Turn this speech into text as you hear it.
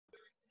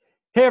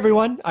Hey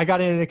everyone, I got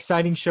an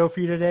exciting show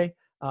for you today.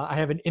 I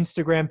have an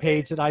Instagram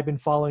page that I've been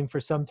following for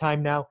some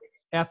time now,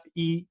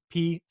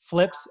 FEP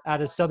Flips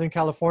out of Southern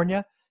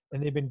California,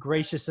 and they've been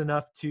gracious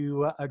enough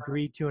to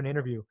agree to an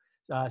interview.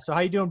 So how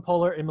you doing,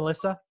 Polar and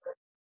Melissa?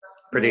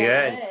 Pretty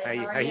good.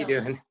 How How you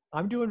doing?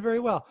 I'm doing very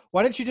well.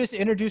 Why don't you just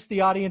introduce the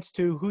audience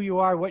to who you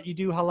are, what you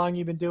do, how long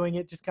you've been doing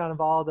it, just kind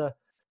of all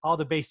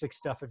the basic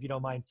stuff, if you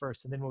don't mind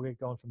first, and then we'll get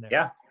going from there.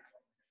 Yeah.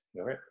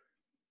 Go for it.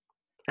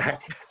 All right.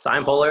 So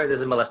I'm Polar. This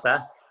is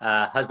Melissa.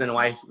 Husband and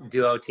wife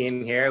duo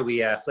team here.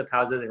 We flip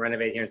houses and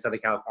renovate here in Southern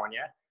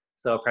California.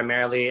 So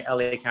primarily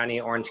LA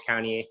County, Orange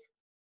County,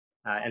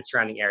 and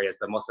surrounding areas,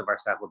 but most of our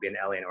stuff will be in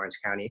LA and Orange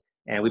County.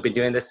 And we've been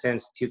doing this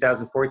since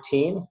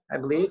 2014, I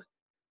believe.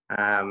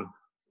 And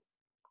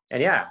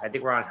yeah, I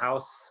think we're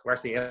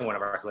actually in one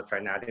of our flips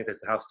right now. I think this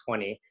is house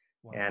 20.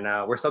 Wow.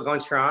 And we're still going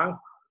strong.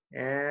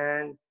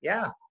 And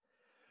yeah.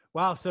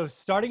 Wow. So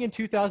starting in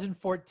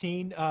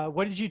 2014,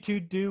 what did you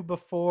two do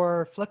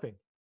before flipping?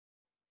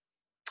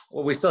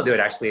 Well, we still do it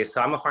actually.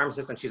 So I'm a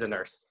pharmacist and she's a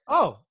nurse.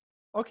 Oh,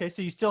 okay.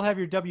 So you still have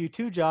your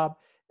W-2 job,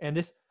 and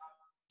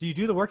do you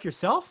do the work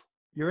yourself?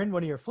 You're in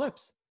one of your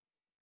flips.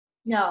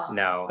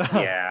 No.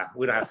 Yeah.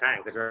 We don't have time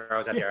because we're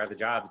always at our other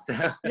jobs.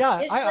 Yeah.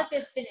 This flip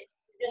is finished.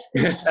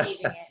 Just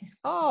staging it.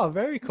 Oh,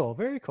 very cool.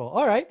 Very cool.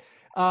 All right.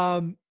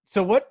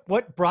 So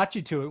what brought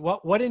you to it?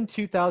 What in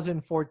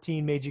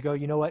 2014 made you go,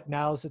 you know what,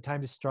 now's the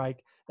time to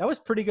strike? That was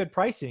pretty good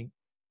pricing,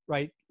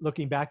 right?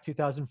 Looking back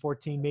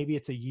 2014, maybe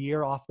it's a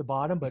year off the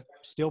bottom, but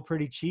still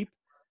pretty cheap.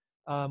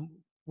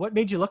 What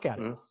made you look at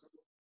it?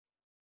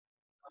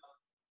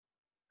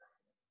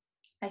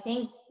 I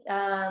think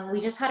we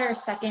just had our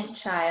second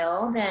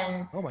child,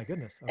 and oh my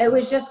goodness, okay. It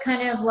was just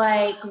kind of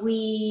like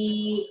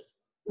we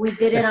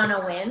did it on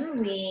a whim.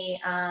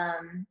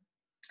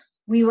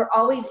 We were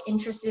always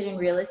interested in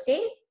real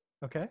estate.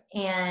 Okay.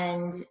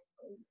 And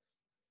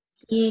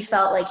he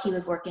felt like he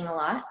was working a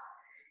lot.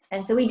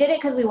 And so we did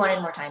it because we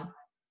wanted more time.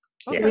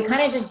 Okay. So we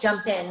kind of just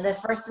jumped in. The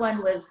first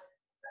one was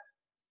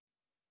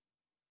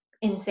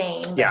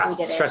insane. Yeah, we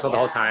did stressful the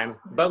whole time.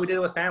 But we did it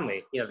with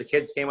family. You know, the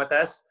kids came with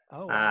us.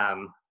 Oh.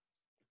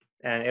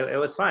 And it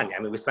was fun. I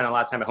mean, we spent a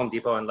lot of time at Home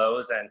Depot and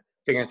Lowe's and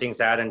figuring things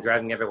out and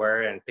driving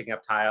everywhere and picking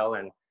up tile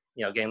and,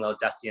 you know, getting a little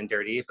dusty and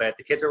dirty. But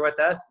the kids were with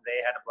us.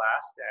 They had a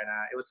blast. And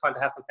it was fun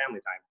to have some family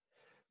time.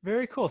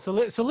 Very cool. So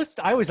let's,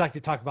 I always like to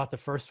talk about the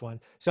first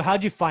one. So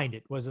how'd you find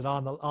it? Was it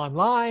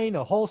online,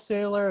 a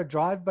wholesaler,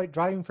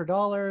 driving for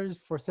dollars,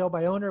 for sale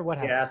by owner? What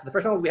happened? Yeah. So the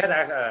first one, we had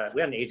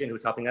an agent who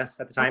was helping us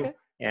at the time. Okay.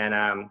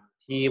 And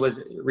he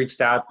was reached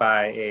out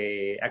by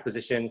a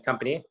acquisition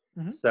company.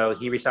 Mm-hmm. So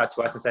he reached out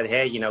to us and said,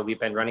 hey, you know, we've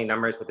been running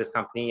numbers with this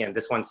company and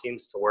this one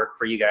seems to work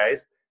for you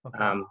guys.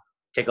 Okay.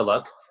 Take a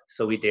look.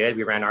 So we did.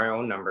 We ran our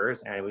own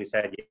numbers and we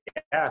said,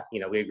 yeah, you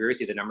know, we agree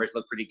with you. The numbers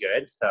look pretty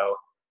good. So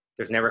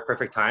there's never a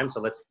perfect time.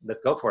 So let's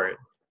go for it.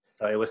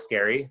 So it was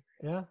scary.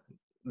 Yeah.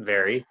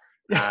 Very.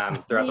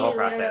 Throughout the whole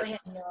process. Had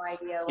no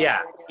idea.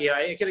 Yeah. You know,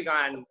 it could have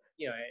gone,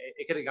 you know,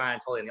 it could have gone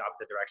totally in the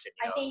opposite direction.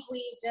 I think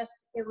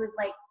it was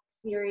like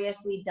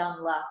seriously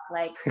dumb luck.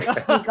 Like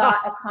we got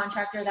a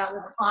contractor that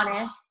was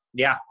honest.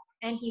 Yeah.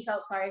 And he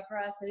felt sorry for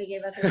us. So he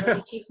gave us a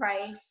really cheap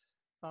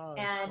price. Oh,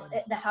 and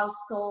the house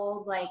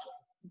sold like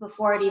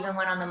before it even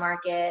went on the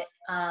market.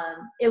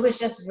 It was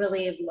just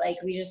really like,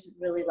 we just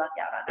really lucked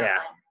out on that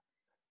one.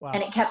 Wow.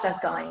 And it kept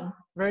us going.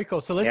 Very cool.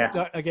 So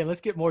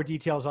let's get more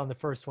details on the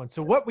first one.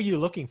 So what were you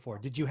looking for?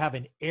 Did you have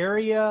an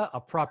area,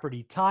 a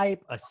property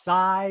type, a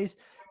size?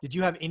 Did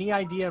you have any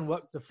idea on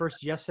what the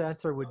first yes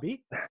answer would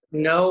be?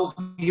 No,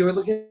 you were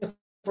looking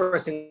for a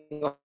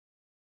single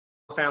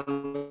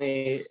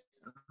family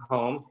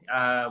home,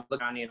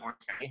 County and Orange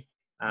County.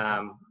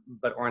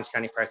 But Orange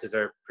County prices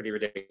are pretty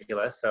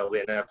ridiculous. So we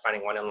ended up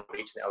finding one in Long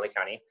Beach in LA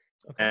County.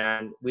 Okay.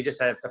 And we just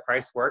said, if the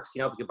price works,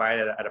 you know, if we could buy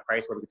it at a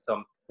price where we could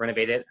still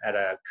renovate it at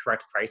a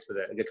correct price with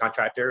a good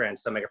contractor and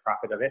still make a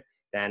profit of it,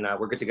 then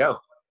we're good to go.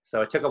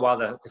 So it took a while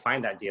to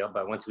find that deal.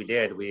 But once we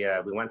did, we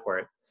went for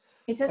it.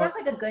 It took us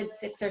like a good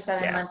 6 or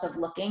 7 months of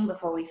looking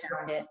before we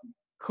found it.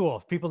 Cool.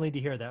 People need to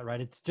hear that,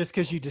 right? It's just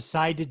because you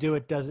decide to do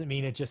it doesn't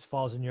mean it just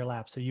falls in your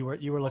lap. So you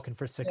were looking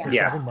for 6 or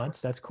 7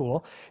 months. That's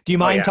cool. Do you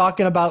mind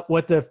talking about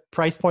what the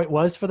price point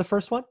was for the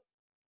first one?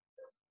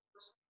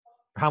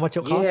 How much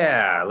it cost?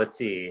 Yeah, let's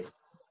see.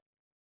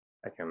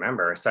 I can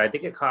remember. So I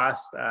think it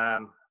cost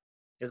it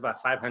was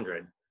about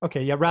 $500.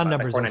 Okay, yeah, round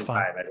numbers is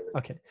fine.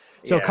 Okay,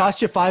 so it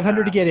cost you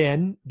 $500 to get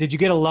in. Did you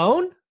get a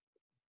loan?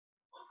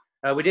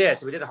 We did.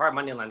 So we did a hard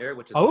money lender,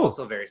 which is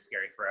also very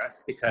scary for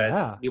us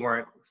because we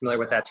weren't familiar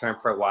with that term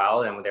for a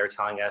while, and they were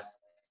telling us,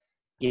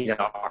 you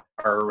know,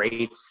 our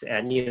rates,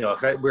 and you know,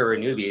 we were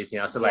newbies, you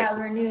know, so we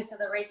were new, so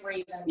the rates were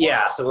even worse.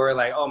 Yeah, so we were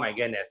like, oh my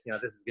goodness, you know,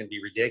 this is going to be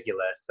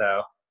ridiculous.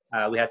 So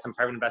we had some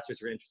private investors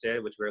who were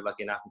interested, which we were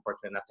lucky enough and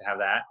fortunate enough to have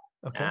that.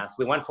 Okay. So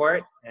we went for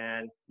it,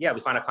 and yeah,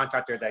 we found a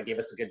contractor that gave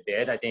us a good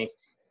bid. I think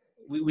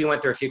we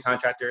went through a few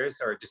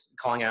contractors, or just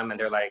calling them, and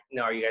they're like,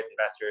 no, are you guys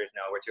investors?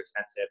 No, we're too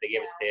expensive. They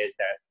gave us bids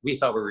that we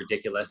felt were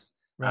ridiculous.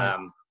 Right.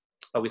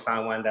 But we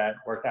found one that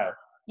worked out.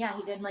 Yeah,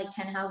 he did like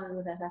 10 houses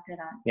with us after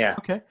that. Yeah.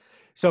 Okay.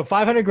 So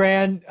 500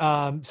 grand.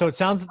 So it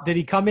sounds, did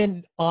he come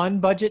in on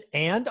budget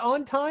and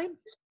on time,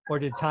 or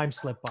did time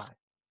slip by?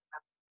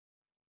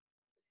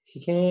 He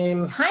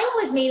came. Time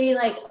was maybe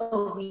like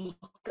a week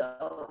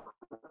ago.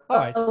 All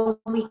right. A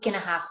week and a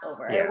half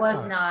over. Yeah. It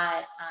was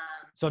not.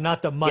 So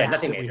not the months. Yeah,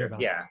 nothing that we hear major.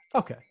 about. Yeah.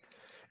 Okay.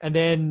 And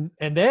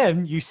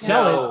then you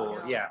sell it.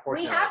 No. Yeah.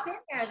 We have been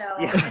there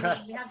though. Yeah. I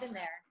mean, we have been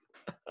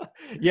there.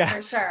 Yeah.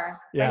 For sure.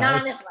 Yeah. But not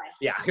on this way.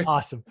 Yeah.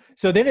 Awesome.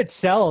 So then it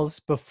sells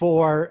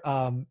before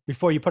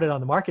you put it on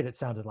the market, it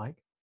sounded like.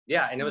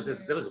 Yeah. And it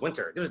was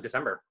winter. It was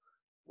December.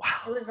 Wow.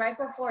 It was right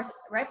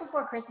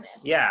before Christmas.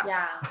 Yeah.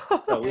 Yeah.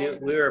 So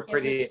we were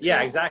pretty,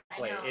 yeah,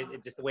 exactly.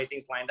 It Just the way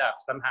things lined up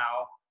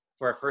somehow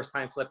for our first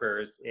time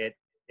flippers, it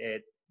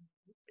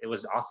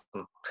was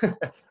awesome.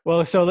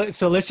 Well, so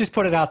let's just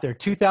put it out there.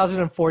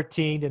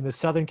 2014 in the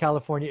Southern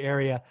California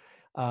area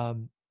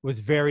was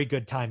very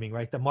good timing,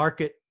 right? The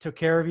market took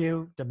care of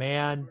you,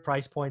 demand,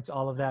 price points,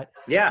 all of that.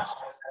 Yeah.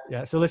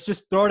 Yeah. So let's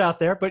just throw it out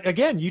there. But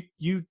again,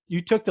 you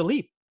took the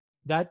leap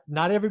that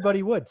not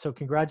everybody would. So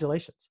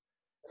congratulations.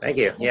 Thank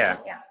you. Yeah.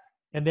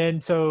 And then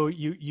so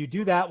you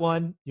do that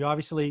one. You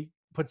obviously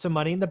put some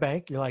money in the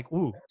bank. You're like,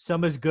 ooh,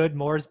 some is good,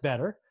 more is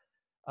better.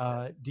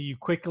 Do you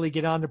quickly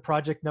get on to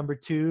project number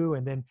 2?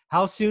 And then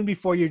how soon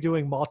before you're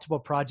doing multiple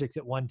projects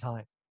at one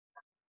time?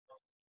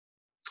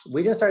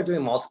 We didn't start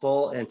doing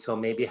multiple until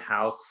maybe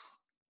house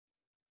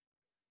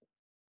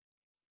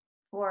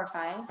 4 or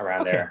 5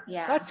 around there.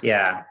 Yeah. That's good.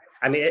 Yeah.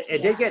 I mean,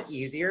 it did get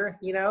easier,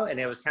 and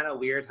it was kind of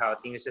weird how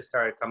things just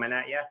started coming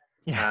at you.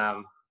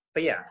 Yeah.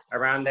 But yeah,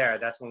 around there,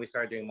 that's when we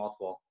started doing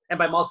multiple. And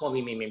by multiple,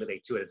 we mean maybe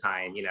like 2 at a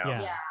time,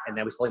 Yeah. And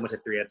then we slowly went to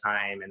 3 at a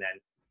time. And then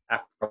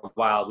after a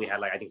while, we had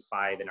like, I think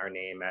 5 in our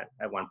name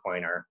at one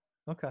point.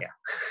 Okay. Yeah.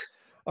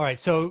 All right.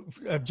 So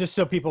just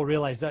so people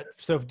realize that,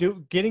 so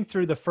getting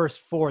through the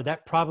first 4,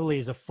 that probably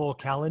is a full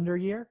calendar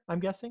year, I'm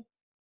guessing.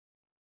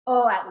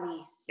 Oh, at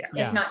least,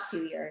 Yeah. if not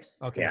 2 years.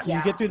 Okay. Yeah. So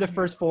you get through the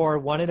first 4,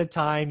 1 at a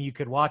time. You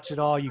could watch it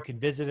all. You can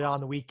visit it on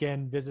the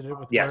weekend, visit it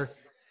with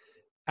Yes. work.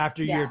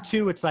 After year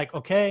 2, it's like,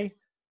 okay,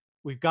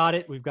 we've got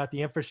it. We've got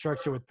the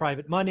infrastructure with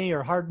private money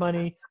or hard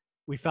money.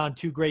 We found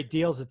 2 great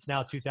deals. It's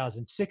now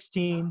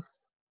 2016.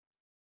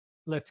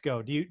 Let's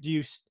go. Do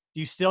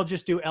you still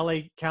just do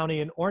LA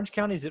County and Orange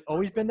County? Has it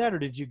always been that, or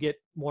did you get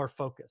more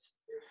focused?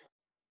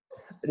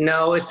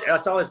 No,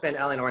 it's always been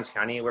LA and Orange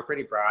County. We're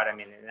pretty broad. I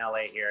mean, in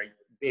LA here,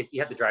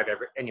 you have to drive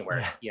anywhere.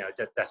 Yeah.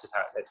 That's just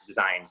how it's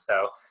designed.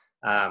 So,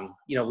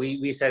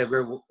 we said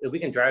if we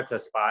can drive to a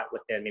spot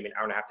within maybe an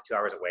hour and a half to 2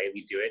 hours away,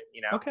 we do it.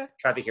 Okay.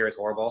 Traffic here is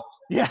horrible.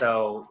 Yeah.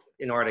 So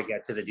in order to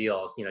get to the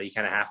deals, you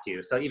kind of have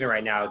to. So even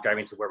right now,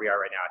 driving to where we are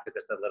right now, it took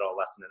us a little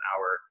less than an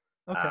hour.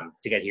 Okay.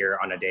 To get here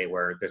on a day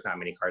where there's not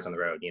many cars on the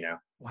road,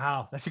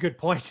 Wow, that's a good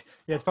point.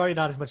 Yeah, it's probably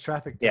not as much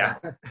traffic. Yeah.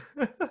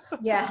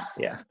 Yeah.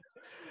 Yeah.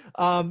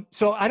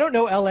 So I don't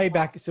know LA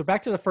back to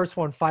the first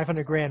one,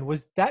 500 grand.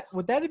 Would that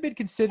have been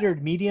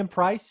considered medium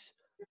price,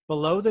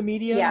 below the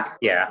medium? Yeah.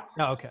 Yeah.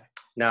 Oh, okay.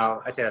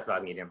 No, I'd say that's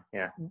about medium.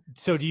 Yeah.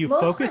 So do you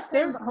Most focus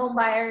there? home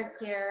buyers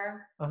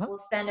here Uh-huh. will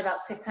spend about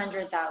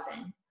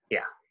 $600,000. Yeah.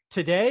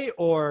 Today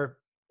or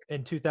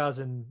in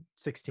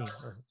 2016?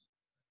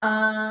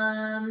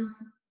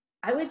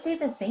 I would say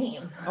the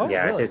same. Oh, yeah,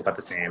 really? I'd say it's about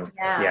the same.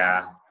 Yeah.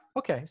 Yeah.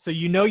 Okay. So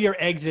your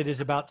exit is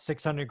about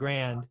 600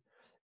 grand.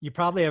 You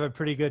probably have a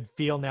pretty good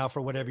feel now for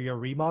whatever your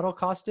remodel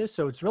cost is.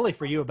 So it's really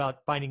for you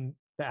about finding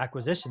the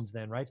acquisitions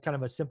then, right? It's kind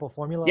of a simple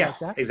formula Yeah, like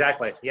that.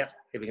 exactly. Yep.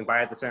 If we can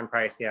buy at the certain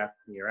price, yeah,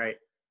 you're right.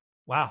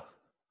 Wow.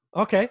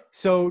 Okay.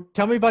 So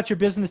tell me about your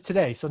business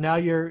today. So now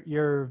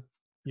you're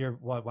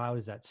what, wow,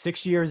 is that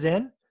 6 years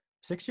in?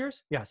 6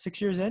 years? Yeah.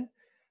 6 years in.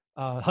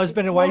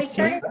 Husband and wife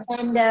team.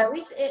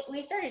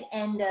 We started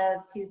end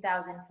of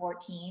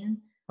 2014.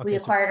 Okay, We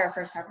so- acquired our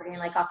first property in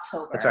like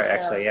October. That's right, So,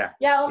 actually, yeah.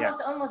 Yeah,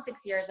 almost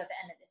 6 years at the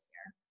end of this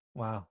year.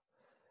 Wow.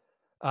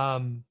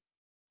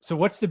 So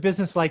what's the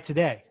business like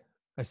today?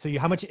 So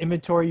how much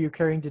inventory are you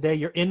carrying today?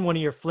 You're in one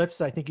of your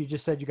flips. I think you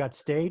just said you got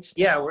staged.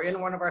 Yeah, we're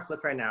in one of our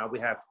flips right now. We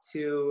have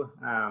 2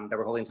 that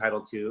we're holding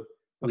title to.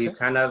 Okay. We've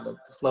kind of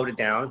slowed it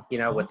down,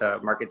 with the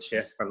market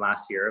shift from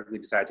last year. We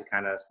decided to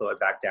kind of slow it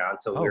back down.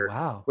 So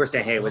we're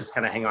saying, hey, we'll just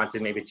kind of hang on to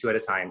maybe 2 at a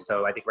time.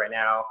 So I think right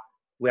now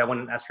we have one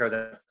in escrow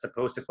that's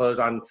supposed to close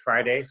on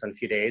Friday. So in a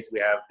few days, we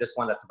have this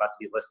one that's about to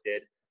be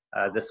listed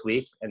this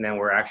week. And then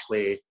we're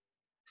actually,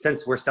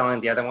 since we're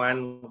selling the other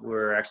one,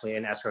 we're actually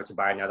in escrow to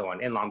buy another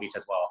one in Long Beach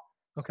as well.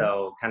 Okay.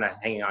 So kind of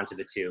hanging on to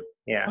the 2.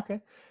 Yeah. Okay.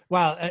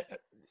 Wow.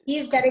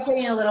 He's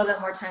dedicating a little bit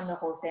more time to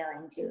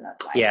wholesaling too.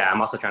 That's why. Yeah. I'm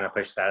also trying to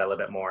push that a little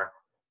bit more.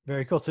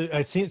 Very cool. So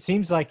it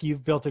seems like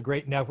you've built a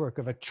great network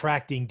of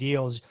attracting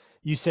deals.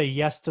 You say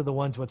yes to the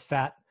ones with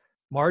fat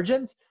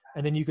margins,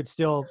 and then you could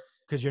still,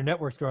 because your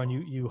network's growing,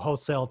 you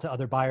wholesale to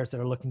other buyers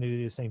that are looking to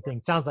do the same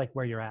thing. Sounds like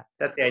where you're at.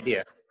 That's the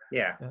idea.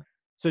 Yeah.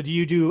 So do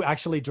you do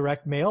actually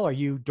direct mail? Are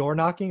you door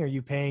knocking? Are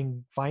you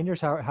paying finders?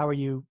 How are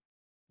you,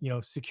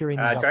 securing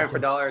these driving for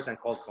dollars and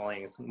cold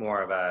calling is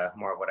more of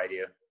what I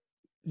do.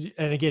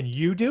 And again,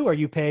 you do, or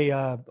you pay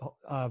a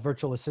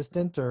virtual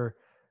assistant, or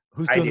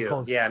Who's I doing the do.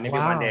 cold? Yeah, maybe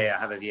one Wow. day I'll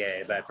have a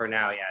VA, but for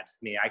now, yeah, it's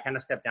me. I kind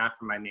of stepped down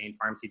from my main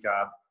pharmacy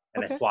job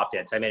and I Okay. swapped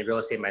it. So I made real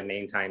estate my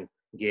main time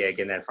gig,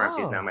 and then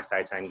pharmacy is now my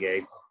side time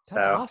gig.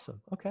 That's So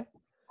awesome. Okay.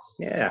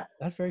 yeah,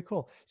 That's very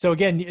cool. So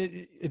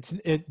again,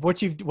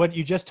 what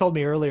you just told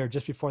me earlier,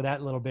 just before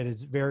that little bit,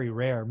 is very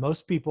rare.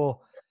 Most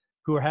people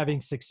who are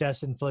having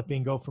success in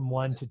flipping go from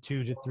 1 to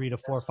 2 to 3 to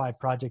 4 or 5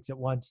 projects at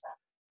once,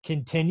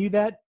 continue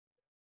that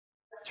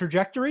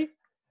trajectory,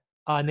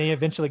 and they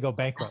eventually go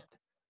bankrupt.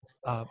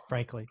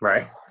 Frankly,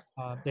 right.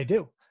 they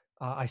do.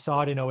 I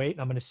saw it in 08,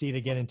 and I'm going to see it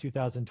again in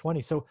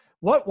 2020. So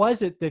what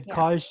was it that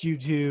caused you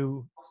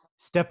to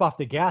step off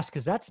the gas?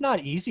 Because that's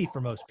not easy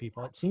for most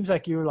people. It seems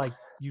like you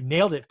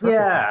nailed it perfectly.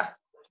 Yeah,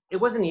 it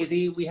wasn't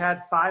easy. We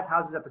had 5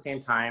 houses at the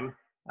same time.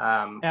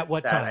 At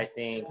what time? I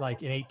think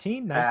like in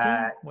 18,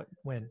 19?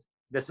 When?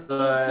 This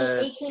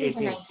was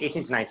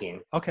 18 to 19.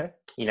 Okay.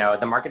 You know,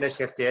 the market has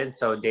shifted.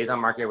 So days on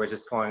market were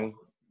just going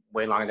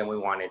way longer than we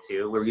wanted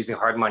to. We were using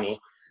hard money.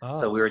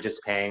 So we were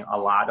just paying a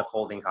lot of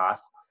holding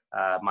costs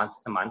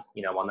month to month,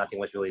 you know, while nothing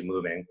was really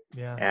moving.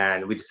 Yeah.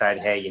 And we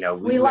decided, hey, you know,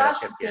 we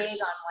lost big on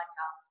one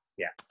house.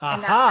 Yeah.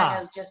 And that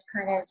kind of just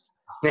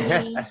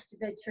changed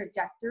the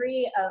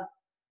trajectory of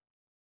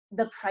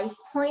the price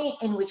point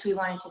in which we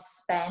wanted to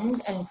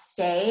spend and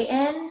stay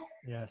in.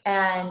 Yes.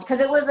 And because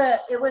it was a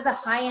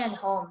high-end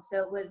home.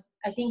 So it was,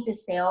 I think the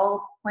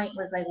sale point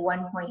was like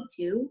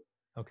 1.2.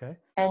 Okay.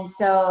 And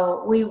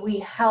so we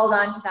held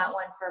on to that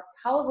one for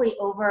probably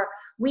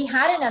we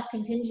had enough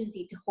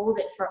contingency to hold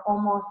it for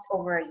almost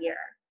over a year,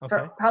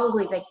 for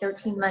probably like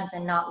 13 months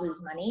and not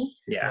lose money.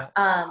 Yeah.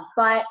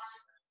 But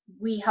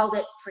we held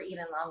it for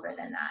even longer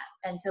than that.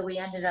 And so we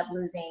ended up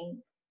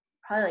losing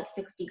probably like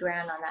 60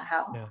 grand on that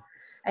house. Yeah.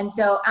 And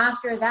so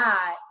after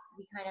that,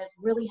 we kind of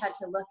really had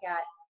to look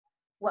at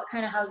what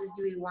kind of houses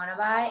do we want to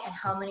buy and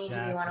how many do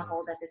we want to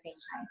hold at the same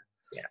time.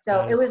 Yeah.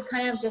 So it was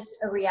kind of just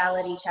a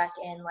reality check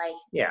in, like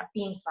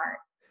being smart.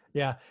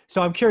 Yeah.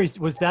 So I'm curious,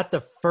 was that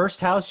the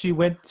first house you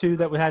went to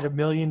that had $1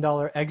 million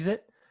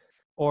exit,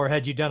 or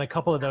had you done a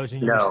couple of those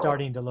and you were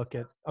starting to look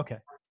at? Okay.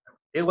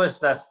 It was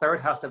the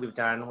third house that we've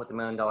done with the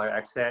 $1 million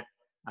exit.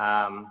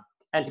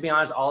 And to be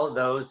honest, all of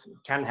those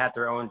kind of had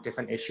their own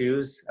different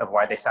issues of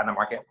why they sat in the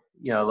market,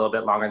 you know, a little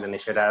bit longer than they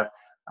should have.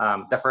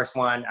 The first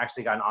one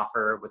actually got an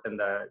offer within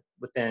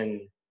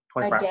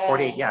 24,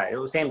 48. Yeah, it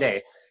was same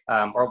day.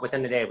 Or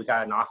within the day we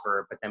got an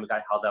offer, but then we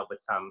got held up with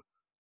some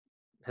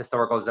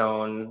historical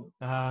zone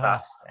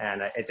stuff,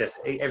 and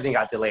everything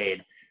got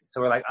delayed.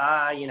 So we're like,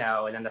 you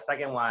know, and then the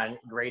second one,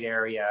 great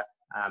area.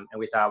 And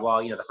we thought,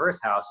 well, you know, the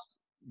first house,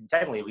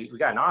 technically we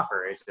got an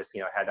offer. It's just, you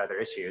know, had other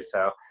issues.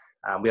 So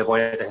we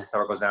avoided the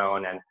historical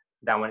zone, and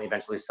that one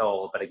eventually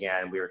sold. But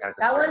again, we were kind of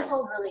concerned. That one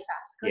sold really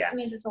fast. Costa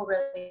Mesa sold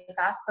really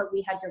fast, but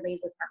we had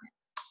delays with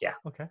permits. Yeah.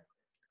 Okay.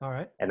 All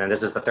right. And then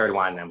this is the third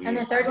one. And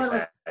the third one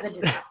was the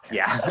disaster.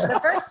 Yeah. The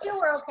first two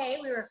were okay.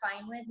 We were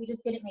fine with. We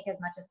just didn't make as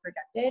much as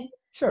projected.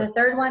 Sure. The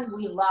third one,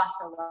 we lost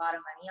a lot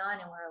of money on,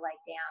 and we were like,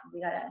 damn,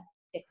 we got to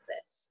fix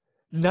this.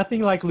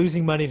 Nothing like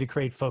losing money to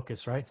create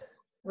focus, right?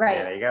 Right.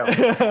 Yeah, there you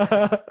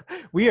go.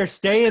 We are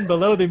staying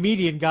below the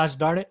median, gosh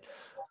darn it.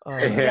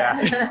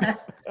 Yeah.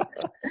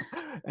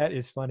 That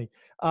is funny.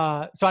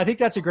 So I think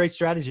that's a great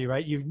strategy,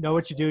 right? You know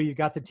what you do. You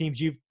got the teams.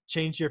 You've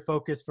changed your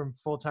focus from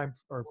full-time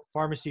or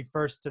pharmacy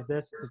first to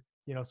this, to,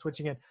 you know,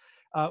 switching it.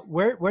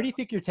 Where do you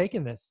think you're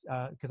taking this?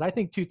 Because I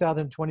think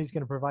 2020 is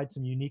going to provide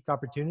some unique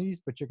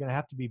opportunities, but you're going to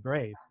have to be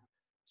brave.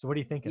 So what are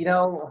you thinking? You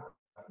know,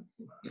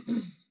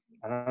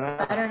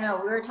 I don't know.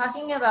 We were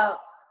talking about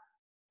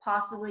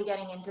possibly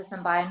getting into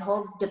some buy and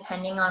holds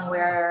depending on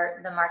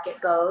where the market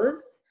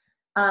goes.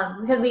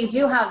 Because we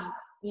do have,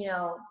 you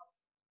know,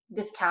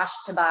 this cash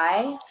to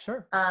buy.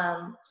 Sure.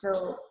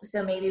 So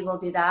maybe we'll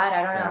do that.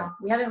 I don't know.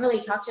 We haven't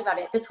really talked about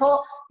it.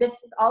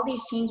 All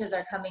these changes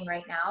are coming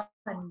right now,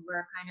 and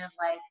we're kind of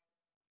like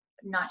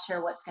not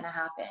sure what's going to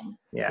happen.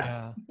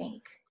 Yeah. I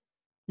think.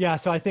 Yeah.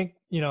 So I think,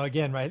 you know,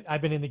 again, right.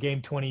 I've been in the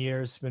game 20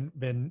 years, so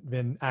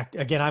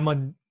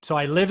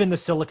I live in the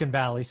Silicon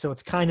Valley. So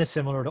it's kind of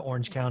similar to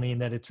Orange County in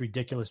that it's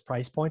ridiculous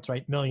price points,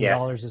 right? $1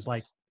 million is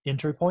like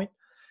entry point.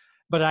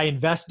 But I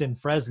invest in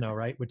Fresno,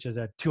 right, which is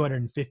a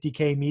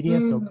 250K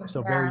median,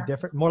 so very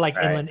different, more like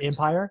Inland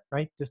Empire,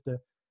 right? Just a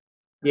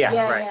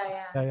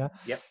Yeah.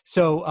 Yep.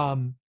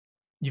 So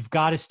you've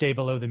got to stay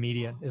below the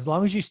median. As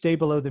long as you stay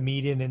below the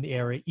median in the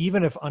area,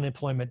 even if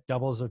unemployment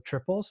doubles or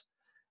triples,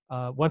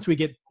 once we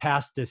get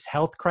past this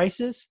health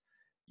crisis,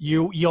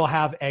 you'll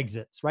have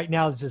exits. Right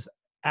now, it's this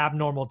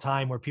abnormal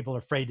time where people are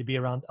afraid to be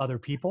around other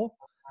people.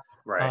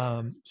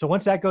 Right. So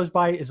once that goes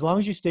by, as long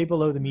as you stay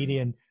below the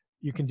median,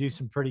 you can do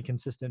some pretty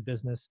consistent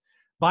business.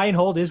 Buy and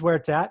hold is where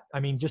it's at.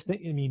 I mean,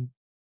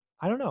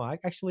 I don't know.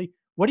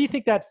 What do you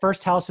think that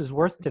first house is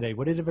worth today?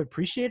 Would it have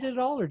appreciated at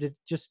all, or did it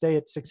just stay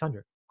at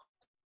 600?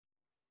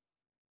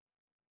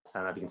 I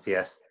don't know if you can see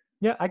us.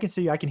 Yeah, I can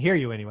see you. I can hear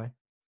you anyway.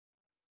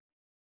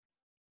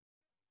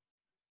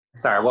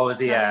 Sorry, what was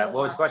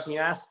the question you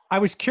asked? I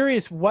was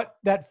curious what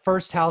that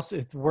first house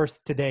is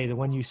worth today, the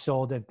one you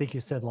sold. I think you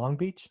said Long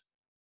Beach.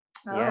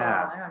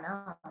 Yeah. I don't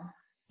know.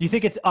 Do you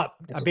think it's up?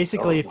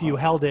 Basically, if you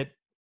held it,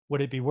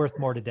 would it be worth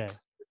more today?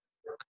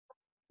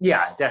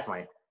 Yeah,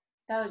 definitely.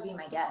 That would be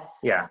my guess.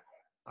 Yeah.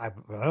 I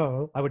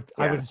would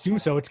assume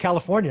so. It's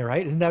California,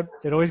 right? Isn't that,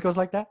 it always goes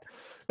like that?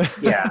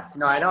 Yeah.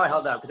 No, I know it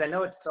held up because I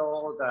know it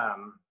sold.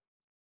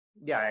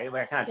 Yeah, I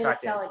kind of Did it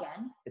tracked sell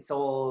again? It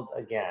sold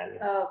again.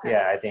 Oh, okay.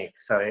 Yeah, I think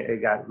so.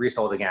 It got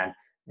resold again,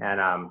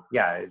 and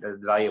yeah, the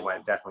value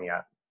went definitely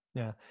up.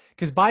 Yeah,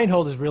 because buy and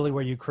hold is really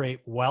where you create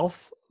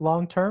wealth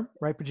long term,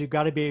 right? But you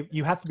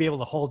have to be able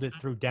to hold it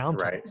through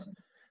downturns,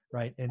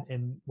 right?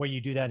 And where you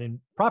do that in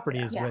property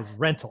is with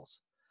rentals,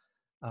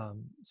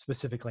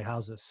 specifically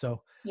houses.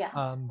 So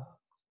yeah.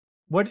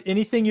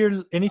 Anything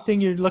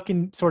you're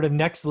looking sort of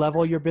next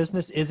level your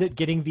business? Is it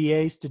getting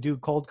VAs to do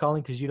cold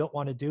calling because you don't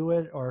want to do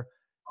it, or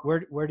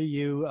where do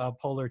you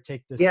Polar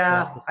take this?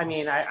 Yeah, I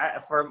mean, I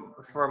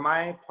for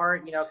my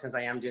part, since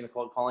I am doing the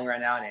cold calling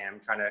right now and I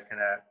am trying to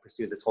kind of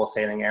pursue this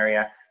wholesaling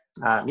area,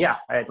 yeah,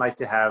 I'd like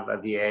to have a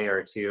VA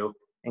or two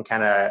and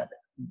kind of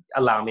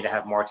allow me to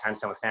have more time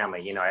spent with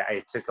family.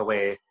 I took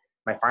away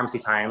my pharmacy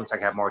time so I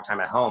could have more time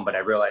at home, but I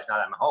realized now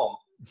that I'm home,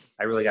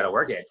 I really got to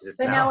work it.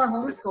 But now we're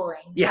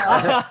homeschooling.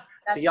 Yeah.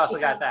 So you also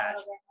got that.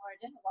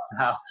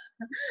 So,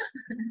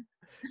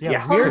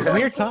 yeah,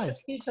 weird times.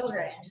 2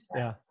 children.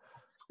 Yeah.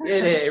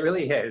 It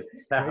really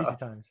is. So, crazy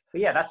times.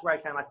 But yeah, that's where I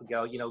kind of like to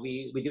go.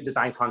 We do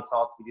design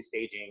consults, we do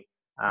staging.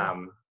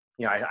 I'm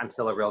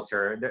still a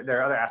realtor. There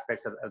are other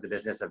aspects of the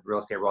business of real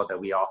estate world that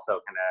we also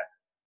kind of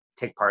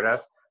take part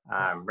of.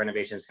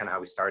 Renovation is kind of how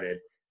we started.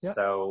 Yep.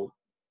 So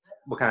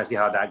we'll kind of see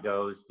how that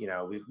goes.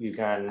 We've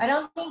done. I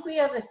don't think we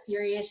have a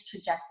serious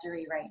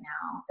trajectory right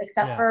now,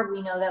 except for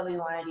we know that we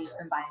want to do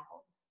some buy and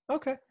holds.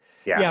 Okay.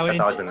 Yeah,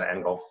 that's always been the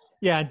end goal.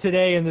 Yeah, and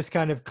today in this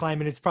kind of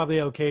climate, it's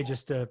probably okay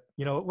just to,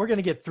 we're going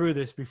to get through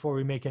this before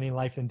we make any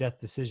life and death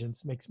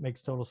decisions.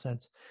 Makes total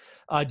sense.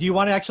 Do you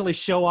want to actually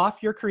show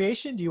off your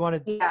creation? Do you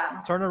want to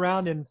turn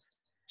around and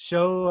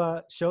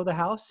show the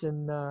house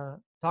and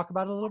talk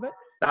about it a little bit?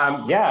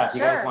 Yeah, if you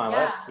guys want to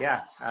look.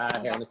 Yeah.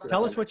 Here, let me see.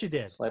 Tell us what you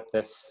did. Flip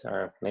this,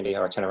 or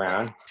turn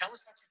around.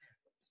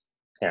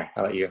 Here,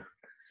 I'll let you.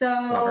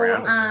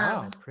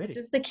 So this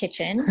is the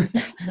kitchen.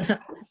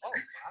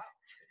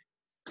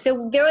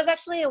 So there was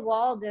actually a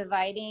wall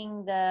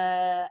dividing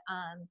the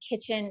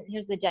kitchen.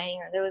 Here's the dining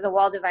room. There was a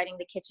wall dividing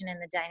the kitchen and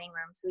the dining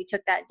room. So we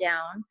took that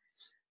down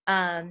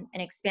and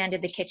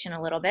expanded the kitchen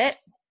a little bit.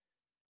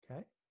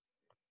 Okay.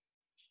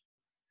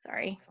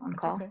 Sorry, phone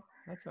call. Okay.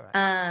 That's all right.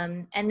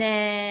 And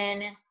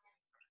then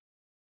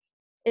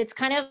it's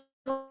kind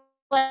of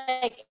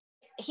like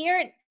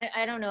here,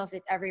 I don't know if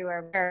it's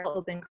everywhere,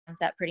 open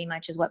concept pretty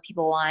much is what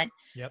people want.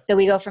 Yep. So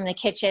we go from the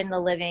kitchen, the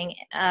living,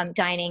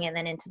 dining, and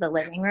then into the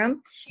living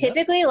room. Yep.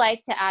 Typically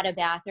like to add a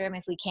bathroom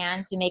if we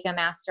can to make a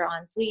master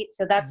ensuite.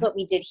 So that's what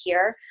we did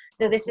here.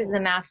 So this is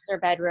the master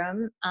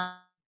bedroom. Bathroom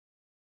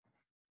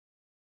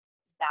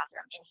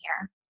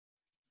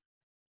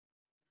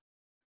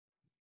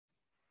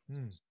in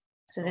here.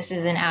 So this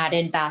is an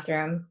added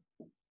bathroom.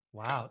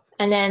 Wow.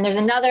 And then there's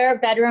another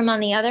bedroom on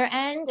the other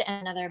end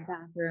and another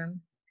bathroom.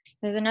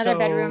 So there's another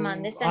bedroom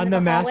on this end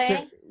of the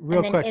hallway.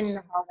 Real quick. In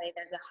the hallway,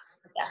 there's a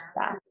guest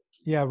bath.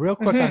 Yeah, real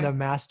quick on the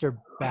master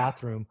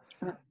bathroom.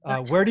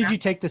 Where did you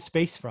take the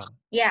space from?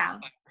 Yeah.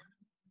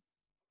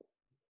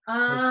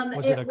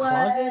 Was it a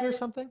closet or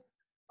something?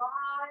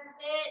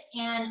 Closet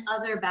and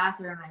other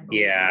bathroom.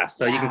 Yeah,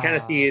 so you can kind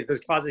of see there's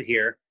a closet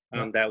here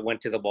that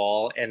went to the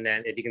wall. And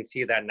then if you can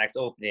see that next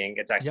opening,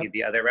 it's actually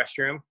the other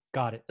restroom.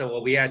 Got it. So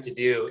what we had to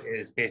do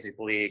is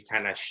basically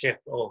kind of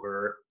shift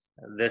over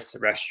this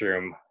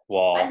restroom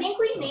wall. I think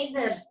we made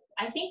the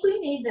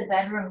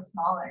bedroom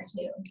smaller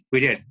too.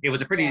 We did. It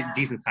was a pretty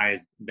decent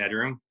sized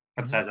bedroom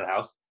for the size of the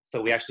house. So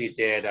we actually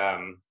did,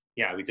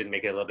 we did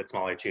make it a little bit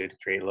smaller too to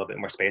create a little bit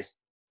more space.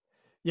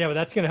 Yeah, but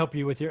that's going to help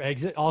you with your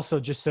exit. Also,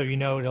 just so you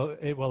know,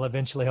 it will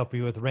eventually help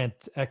you with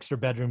rent. Extra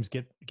bedrooms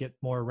get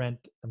more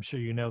rent. I'm sure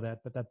you know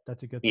that, but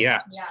that's a good thing.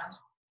 Yeah.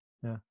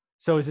 Yeah.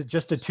 So is it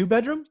just a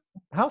 2-bedroom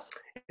house?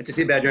 It's a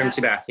 2-bedroom,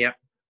 2-bath. Yep.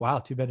 Wow,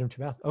 2-bedroom,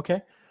 2-bath.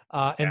 Okay.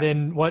 And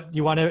then what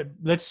you want to,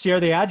 let's share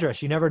the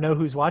address. You never know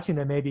who's watching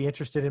that may be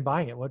interested in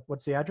buying it.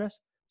 What's the address?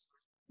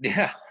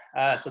 Yeah.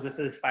 So this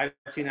is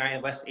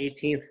 529 West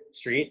 18th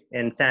Street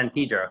in San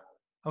Pedro.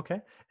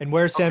 Okay. And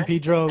where's San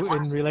Pedro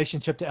in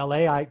relationship to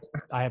LA? I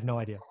have no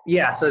idea.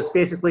 Yeah. So it's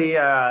basically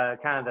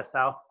kind of the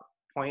south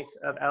point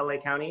of LA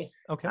County.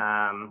 Okay.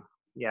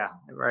 Yeah.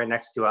 Right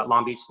next to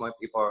Long Beach. More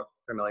people are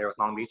familiar with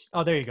Long Beach.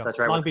 Oh, there you go. So that's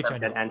right Long Beach. There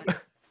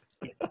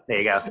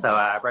you go. So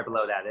right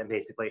below that, and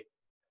basically.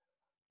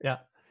 Yeah.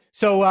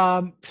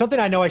 So something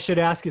I know I should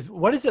ask is,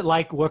 what is it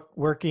like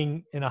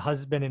working in a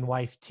husband and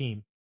wife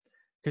team?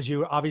 Because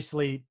you're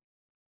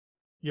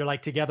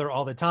like together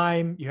all the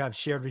time. You have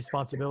shared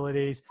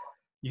responsibilities.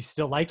 You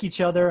still like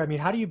each other. I mean,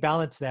 how do you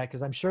balance that?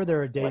 Because I'm sure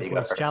there are days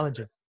where it's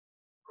challenging.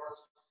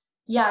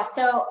 Yeah.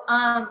 So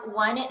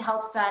one, it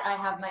helps that I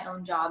have my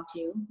own job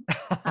too.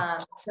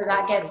 So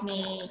that gets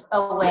me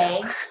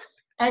away.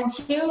 And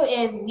two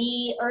is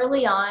we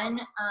early on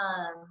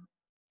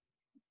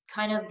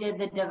kind of did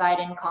the divide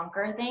and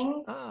conquer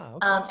thing. Ah,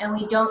 okay. And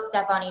we don't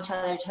step on each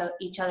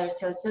other's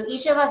toes. So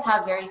each of us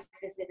have very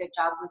specific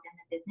jobs within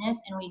the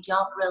business, and we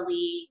don't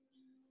really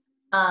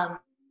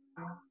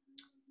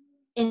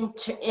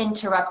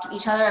interrupt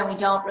each other, and we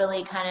don't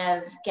really kind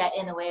of get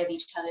in the way of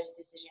each other's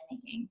decision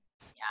making.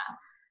 Yeah,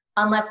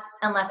 unless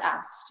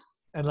asked.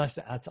 Unless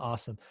that's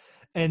awesome.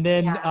 And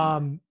then, Yeah.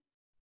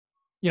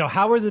 you know,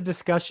 how were the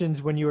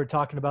discussions when you were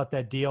talking about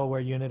that deal where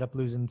you ended up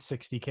losing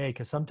 60K?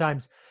 Because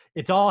sometimes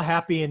it's all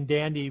happy and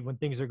dandy when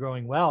things are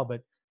going well,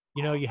 but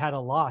you know, you had a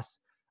loss.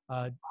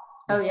 Oh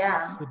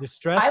yeah. Did the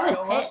stress I was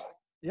go pissed. up?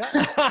 Yeah.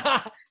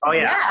 Oh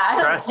yeah.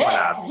 Yeah, Stress went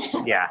up.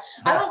 Yeah.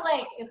 I was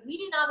like, if we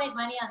do not make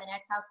money on the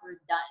next house, we're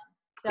done.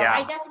 So Yeah.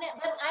 I definitely,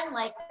 but I'm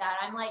like that.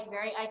 I'm like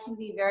I can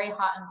be very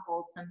hot and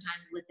cold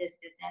sometimes with this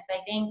business. I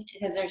think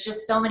because there's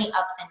just so many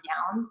ups and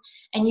downs,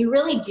 and you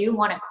really do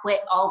want to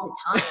quit all the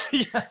time.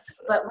 Yes.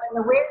 But when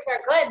the wins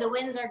are good, the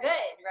wins are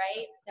good,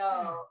 right?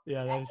 So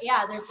yeah,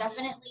 there's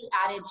definitely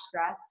added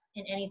stress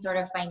in any sort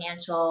of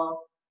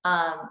financial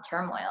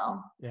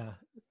turmoil. Yeah.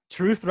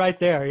 Truth right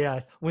there.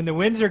 Yeah. When the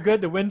wins are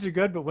good, the wins are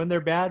good, but when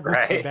they're bad,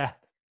 they're bad.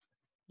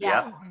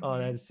 Yeah. Oh,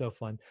 that is so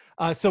fun.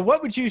 So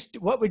what would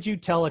you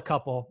tell a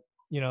couple,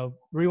 you know,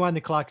 rewind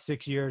the clock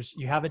 6 years,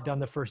 you haven't done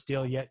the first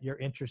deal yet, you're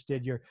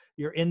interested,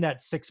 you're in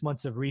that 6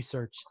 months of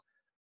research.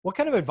 What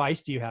kind of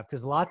advice do you have?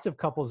 Because lots of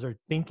couples are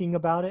thinking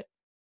about it.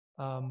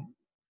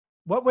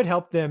 What would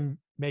help them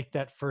make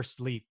that first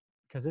leap?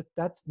 Because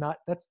that's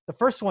the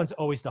first one's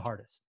always the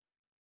hardest.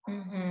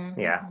 Mm-hmm.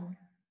 Yeah.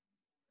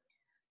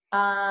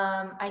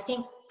 I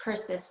think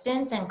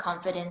persistence and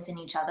confidence in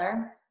each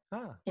other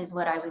is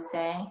what I would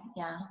say.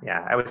 Yeah.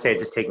 Yeah, I would say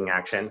just taking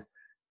action.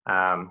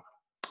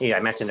 Yeah,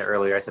 I mentioned it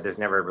earlier. I said there's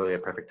never really a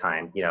perfect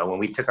time. You know, when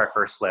we took our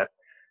first flip,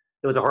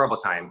 it was a horrible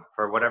time.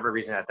 For whatever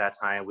reason at that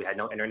time, we had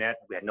no internet.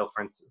 We had no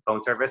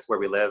phone service where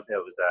we lived. It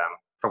was,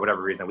 for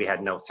whatever reason, we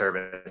had no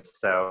service.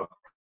 So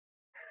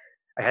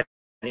I had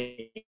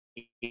an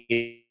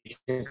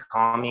agent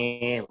call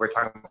me. We're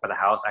talking about the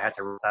house. I had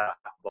to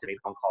make a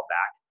phone call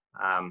back.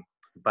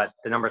 But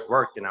the numbers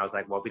worked, and I was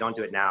like, well, if we don't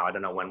do it now, I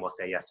don't know when we'll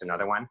say yes to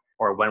another one,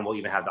 or when we'll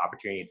even have the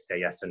opportunity to say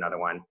yes to another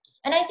one.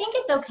 And I think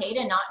it's okay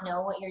to not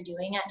know what you're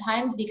doing at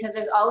times, because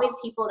there's always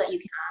people that you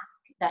can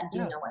ask that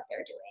do know what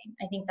they're doing.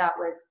 I think that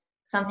was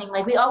something,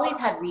 like, we always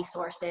had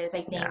resources,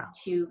 I think,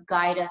 to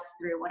guide us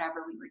through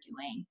whatever we were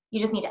doing. You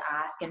just need to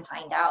ask and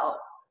find out.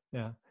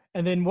 Yeah.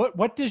 And then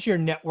what does your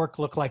network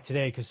look like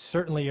today? Because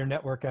certainly your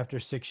network after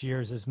 6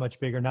 years is much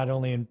bigger, not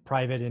only in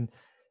private and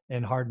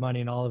hard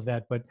money and all of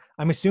that, but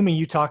I'm assuming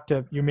you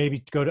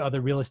maybe go to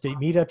other real estate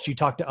meetups, you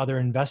talk to other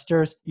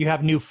investors, you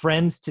have new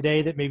friends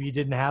today that maybe you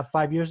didn't have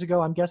 5 years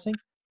ago, I'm guessing?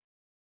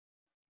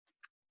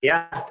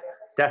 Yeah,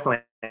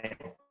 definitely.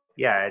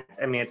 Yeah,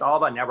 it's all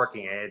about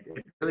networking. It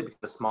really is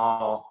a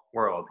small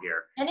world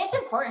here. And it's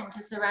important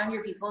to surround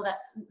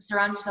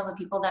yourself with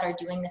people that are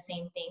doing the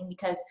same thing,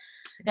 because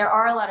there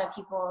are a lot of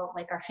people,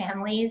 like our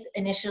families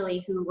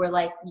initially, who were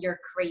like, you're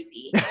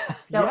crazy.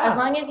 So as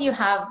long as you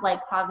have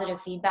like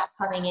positive feedback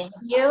coming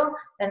into you,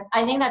 then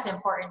I think that's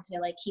important to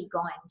like keep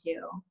going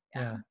too.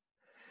 Yeah.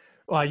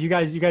 Well, you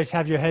guys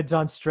have your heads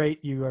on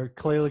straight. You are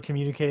clearly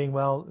communicating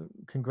well.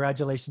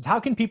 Congratulations. How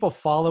can people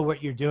follow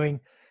what you're doing?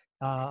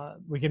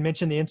 We can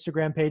mention the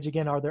Instagram page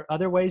again. Are there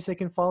other ways they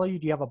can follow you?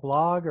 Do you have a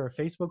blog or a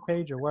Facebook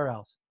page, or where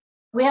else?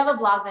 We have a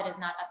blog that is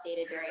not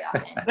updated very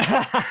often.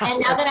 And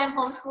now that I'm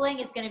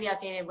homeschooling, it's going to be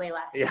updated way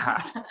less. Yeah.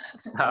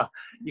 So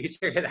you can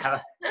check it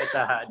out. It's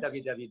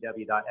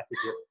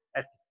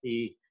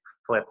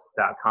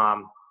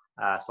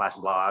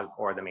www.fepflips.com/blog,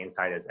 or the main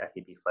site is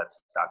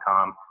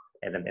fepflips.com.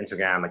 And then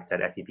Instagram, like I said,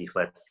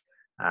 fepflips.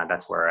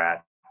 That's where we're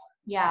at.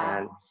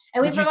 Yeah.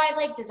 And we provide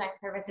like design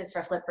services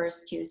for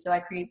flippers too. So I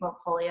create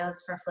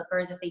portfolios for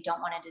flippers if they don't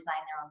want to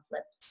design their own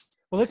flips.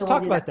 Well, let's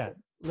talk about that.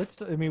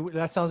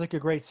 That sounds like a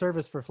great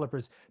service for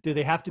flippers. Do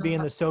they have to be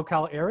in the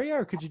SoCal area,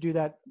 or could you do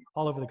that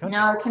all over the country?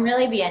 No, it can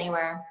really be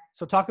anywhere.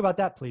 So talk about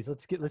that, please.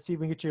 Let's see if we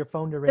can get your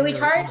phone to ring. So we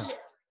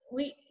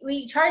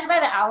charge by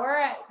the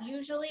hour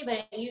usually,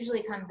 but it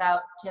usually comes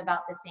out to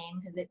about the same,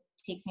 because it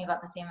takes me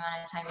about the same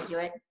amount of time to do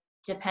it,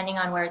 depending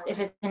on where if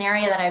it's an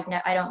area that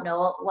I don't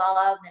know well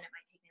of, then it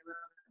might take me a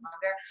little bit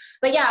longer.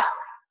 But yeah,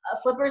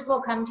 flippers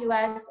will come to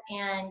us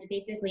and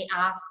basically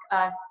ask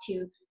us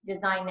to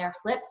design their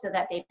flip so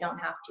that they don't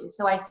have to.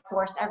 So I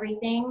source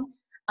everything.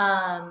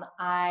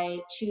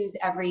 I choose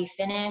every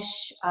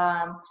finish.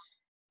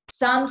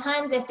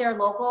 Sometimes if they're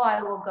local,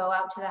 I will go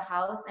out to the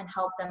house and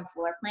help them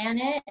floor plan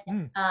it.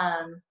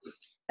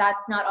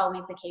 That's not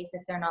always the case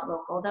if they're not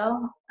local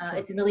though.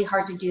 It's really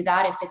hard to do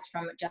that if it's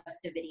from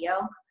just a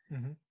video.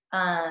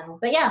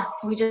 But yeah,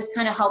 we just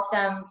kind of help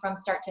them from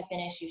start to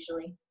finish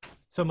usually.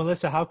 So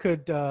Melissa, how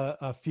could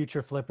a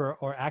future flipper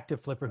or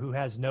active flipper who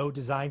has no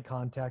design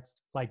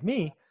context like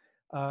me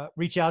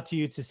reach out to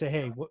you to say,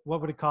 hey,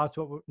 what would it cost?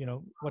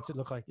 What's it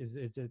look like? Is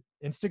it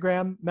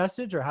Instagram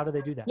message, or how do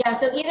they do that? Yeah,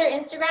 so either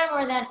Instagram,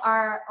 or then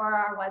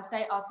our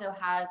website also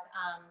has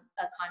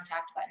a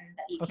contact button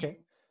that you can.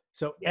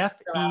 So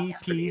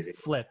FEP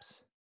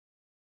Flips.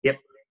 Yep.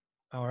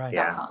 All right.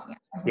 Yeah. .com,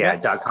 yeah.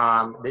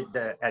 .com,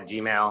 at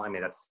Gmail. I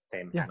mean, that's the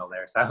same handle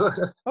there. So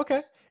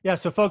okay. Yeah.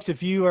 So folks,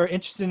 if you are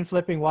interested in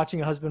flipping,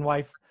 watching a husband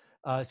wife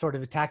sort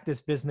of attack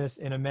this business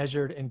in a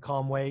measured and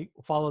calm way,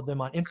 follow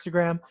them on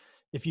Instagram.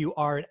 If you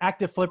are an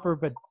active flipper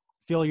but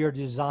feel your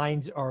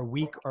designs are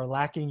weak or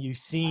lacking,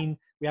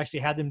 we actually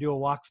had them do a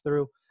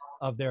walkthrough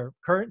of their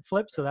current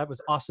flip, so that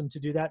was awesome to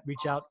do that.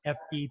 Reach out,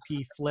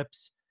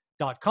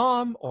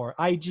 fepflips.com or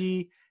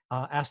IG.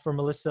 Ask for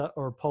Melissa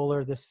or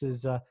Polar. This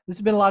has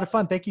been a lot of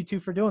fun. Thank you two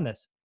for doing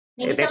this.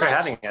 Thank you thanks so for much.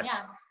 having us.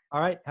 Yeah.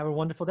 All right. Have a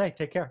wonderful day.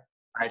 Take care.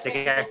 All right, take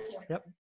care. Yep.